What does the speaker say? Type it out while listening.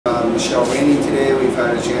Michelle today. We've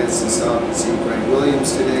had a chance to stop and see Greg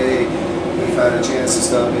Williams today. We've had a chance to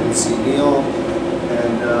stop in and see Neil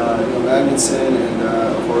and Neil Magnuson, and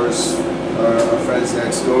of course our friends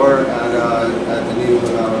next door at the new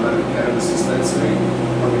cannabis dispensary,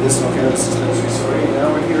 or medicinal cannabis dispensary. Sorry.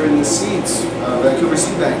 Now we're here in the seeds, Vancouver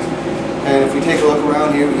Seed Bank. And if we take a look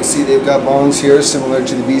around here, we can see they've got bongs here similar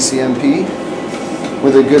to the BCMP,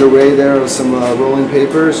 with a good array there of some rolling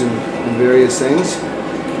papers and various things.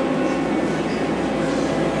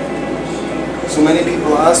 So many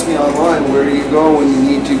people ask me online, where do you go when you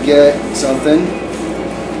need to get something?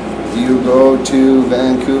 You go to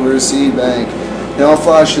Vancouver Seed Bank. And I'll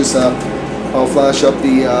flash this up. I'll flash up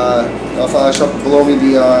below me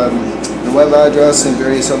the web address and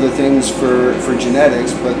various other things for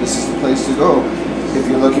genetics, but this is the place to go. If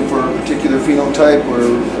you're looking for a particular phenotype or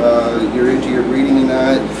you're into your breeding and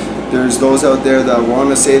that, there's those out there that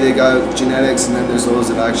want to say they got genetics, and then there's those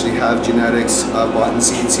that actually have genetics. Bought in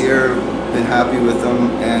seeds here, been happy with them,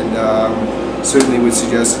 and certainly would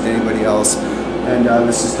suggest it to anybody else. And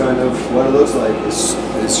this is kind of what it looks like. It's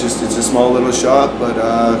a small little shop, but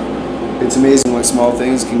it's amazing what small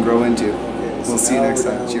things can grow into. We'll see you next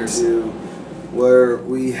time. Cheers. Where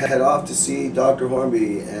we head off to see Dr.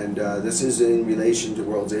 Hornby, and this is in relation to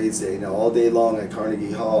World AIDS Day. Now, all day long at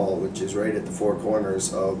Carnegie Hall, which is right at the four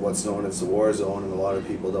corners of what's known as the war zone, and a lot of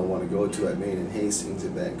people don't want to go to at Main and Hastings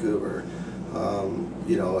in Vancouver.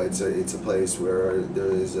 You know, it's a place where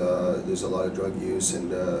there's a lot of drug use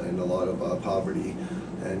and a lot of poverty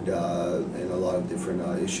and a lot of different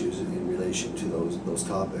issues in relation to those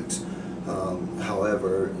topics.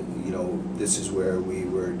 However, you know, this is where we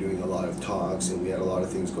were doing a lot of talks, and we had a lot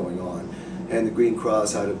of things going on. And the Green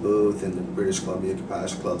Cross had a booth, and the British Columbia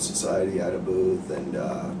Compassion Club Society had a booth, and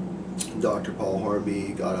Dr. Paul Hornby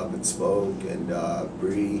got up and spoke, and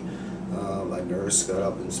Bree, a nurse, got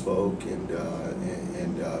up and spoke, and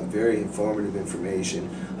very informative information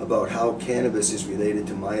about how cannabis is related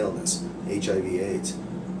to my illness, HIV/AIDS,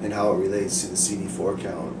 and how it relates to the CD4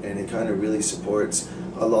 count. And it kind of really supports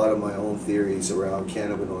a lot of my own theories around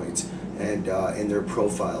cannabinoids and their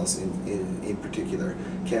profiles in particular.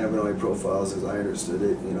 Cannabinoid profiles, as I understood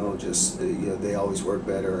it, you know, just they always work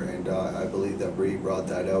better, and I believe that Bree brought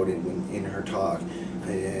that out in her talk,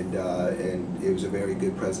 and it was a very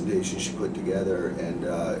good presentation she put together, and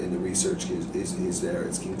the research is there,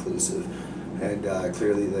 it's conclusive, and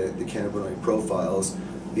clearly the cannabinoid profiles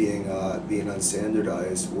being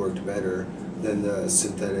unstandardized worked better than the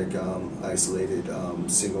synthetic isolated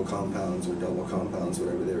single compounds or double compounds,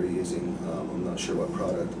 whatever they were using. I'm not sure what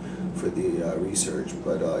product for the research,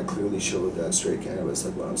 but it clearly showed that straight cannabis,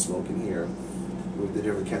 like what I'm smoking here, with the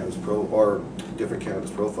different cannabis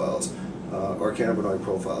profiles or cannabinoid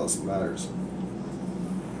profiles matters.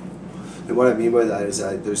 And what I mean by that is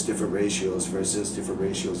that there's different ratios, for instance, different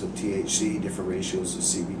ratios of THC, different ratios of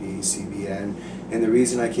CBD, CBN, and the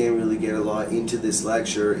reason I can't really get a lot into this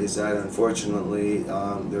lecture is that unfortunately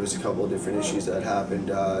there was a couple of different issues that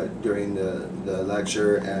happened during the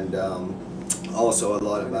lecture, and also a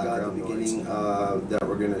lot of background beginning that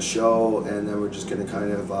we're going to show, and then we're just going to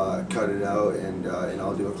kind of cut it out, and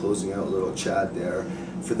I'll do a closing out little chat there.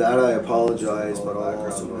 For that I apologize, but I'll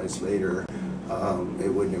also noise later.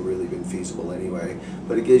 It wouldn't have really been feasible anyway,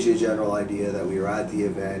 but it gives you a general idea that we were at the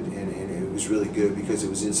event, and it was really good because it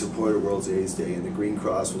was in support of World AIDS Day, and the Green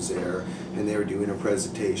Cross was there, and they were doing a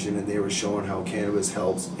presentation, and they were showing how cannabis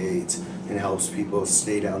helps AIDS and helps people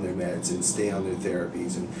stay down their meds and stay on their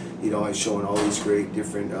therapies, and you know, I was showing all these great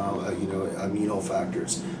different you know, amino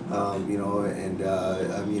factors, you know, and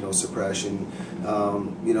immunosuppression,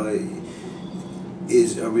 you know,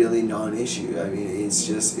 is a really non-issue. I mean, it's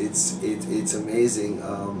just it's amazing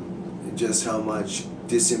just how much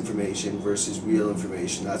disinformation versus real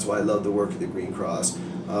information. That's why I love the work of the Green Cross.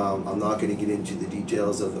 I'm not going to get into the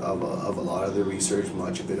details of a lot of the research.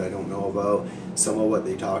 Much of it I don't know about. Some of what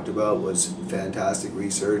they talked about was fantastic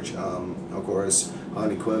research. Of course,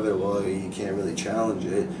 unequivocal, you can't really challenge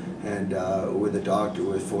it. And with a doctor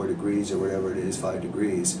with 4 degrees or whatever it is, 5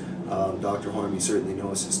 degrees, Dr. Hornby certainly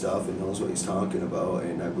knows his stuff and knows what he's talking about,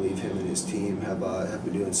 and I believe him and his team have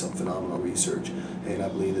been doing some phenomenal research, and I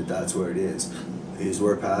believe that that's where it is.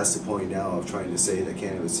 We're past the point now of trying to say that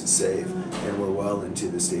cannabis is safe, and we're well into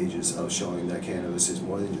the stages of showing that cannabis is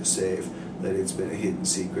more than just safe, that it's been a hidden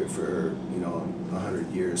secret for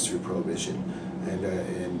 100 years through Prohibition,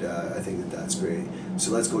 and I think that that's great.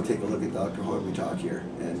 So let's go take a look at Dr. Hornby talk here,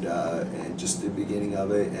 and just the beginning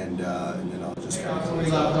of it, and then I'll just kind of. We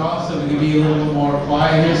left off, so we can be a little bit more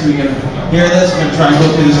quiet here, so we can hear this. We're going to try and go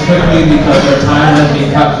through this quickly because our time has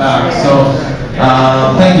been cut back. So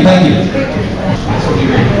thank you.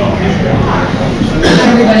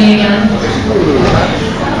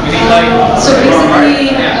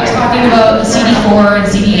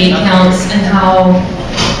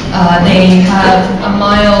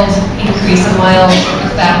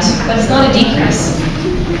 but it's not a decrease.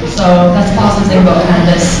 So that's the positive thing about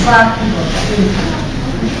cannabis.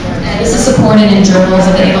 And this is supported in journals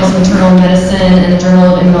of the Annals of Internal Medicine and the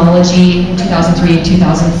Journal of Immunology in 2003 and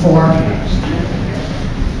 2004.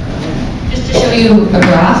 Just to show you a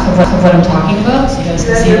graph of what I'm talking about, so you guys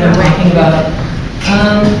can see what I'm talking about.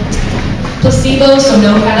 Placebo, so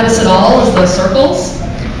no cannabis at all, is the circles,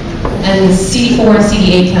 and CD4 and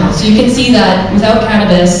CD8 counts. So you can see that without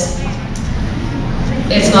cannabis,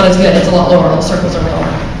 it's not as good, it's a lot lower, the circles are lower.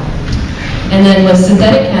 And then with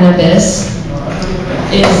synthetic cannabis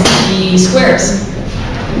is the squares.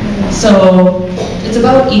 So it's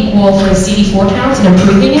about equal for the CD4 counts and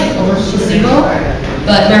improving it over placebo,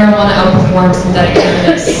 but marijuana outperforms synthetic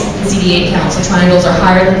cannabis CD8 counts. The triangles are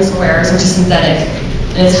higher than the squares, which is synthetic,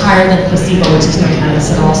 and it's higher than placebo, which is no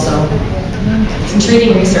cannabis at all. So it's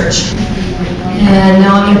intriguing research. And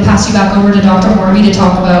now I'm going to pass you back over to Dr. Horby to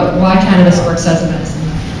talk about why cannabis works as a medicine.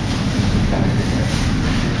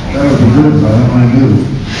 That would be good if I knew.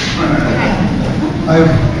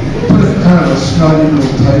 I've put a kind of a snotty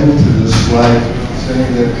little title to this slide,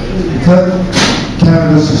 saying that because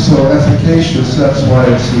cannabis is so efficacious, that's why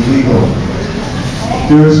it's illegal.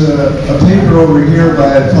 There's a paper over here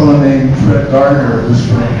by a fellow named Fred Gardner, who's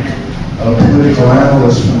a political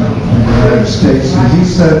analyst from the United States, and he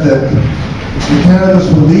said that if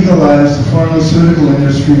cannabis were legalized, the pharmaceutical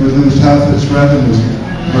industry would lose half its revenue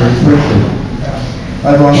very quickly.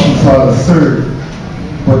 I've often thought a third,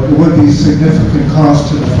 but it would be a significant cost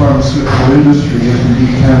to the pharmaceutical industry if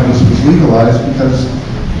indeed cannabis was legalized, because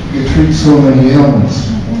it treats so many ailments,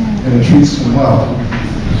 and it treats them well.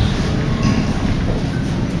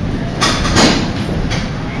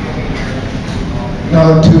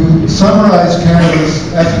 Now, to summarize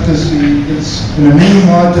cannabis efficacy, it's an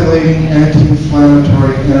immune-modulating,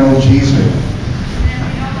 anti-inflammatory analgesic.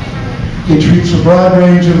 It treats a broad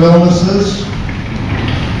range of illnesses.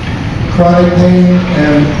 Chronic pain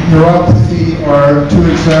and neuropathy are two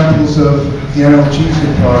examples of the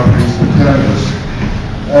analgesic properties of cannabis.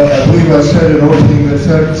 I believe I said in opening that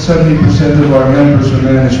 70% of our members are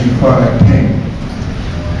managing chronic pain.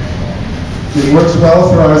 It works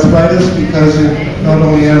well for arthritis because it not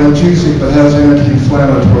only analgesic but has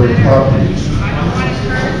anti-inflammatory properties.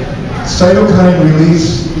 Cytokine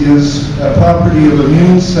release is a property of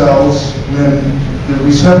immune cells. When the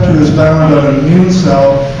receptor is bound on an immune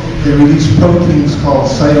cell, they release proteins called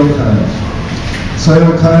cytokines.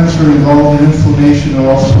 Cytokines are involved in inflammation and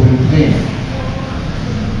also in pain.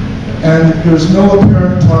 And there's no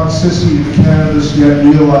apparent toxicity to cannabis yet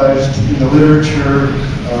realized in the literature.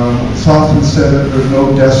 It's often said that there are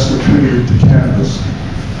no deaths attributed to cannabis.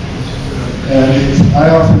 And I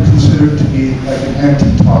often consider it to be like an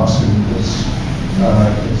antitoxin.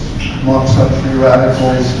 It mops up free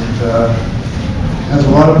radicals and has a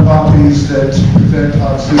lot of properties that prevent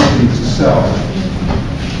toxicity to cells.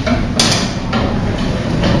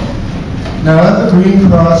 Now at the Green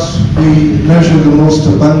Cross, we measure the most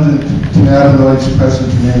abundant cannabinoids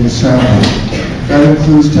present in any sample. That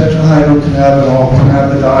includes tetrahydrocannabinol,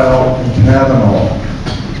 cannabidiol, and cannabinol.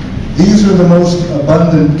 These are the most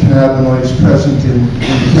abundant cannabinoids present in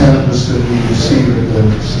cannabis that we receive at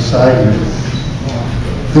the society.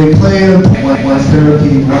 They play an important one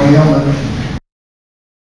therapy, one ailment,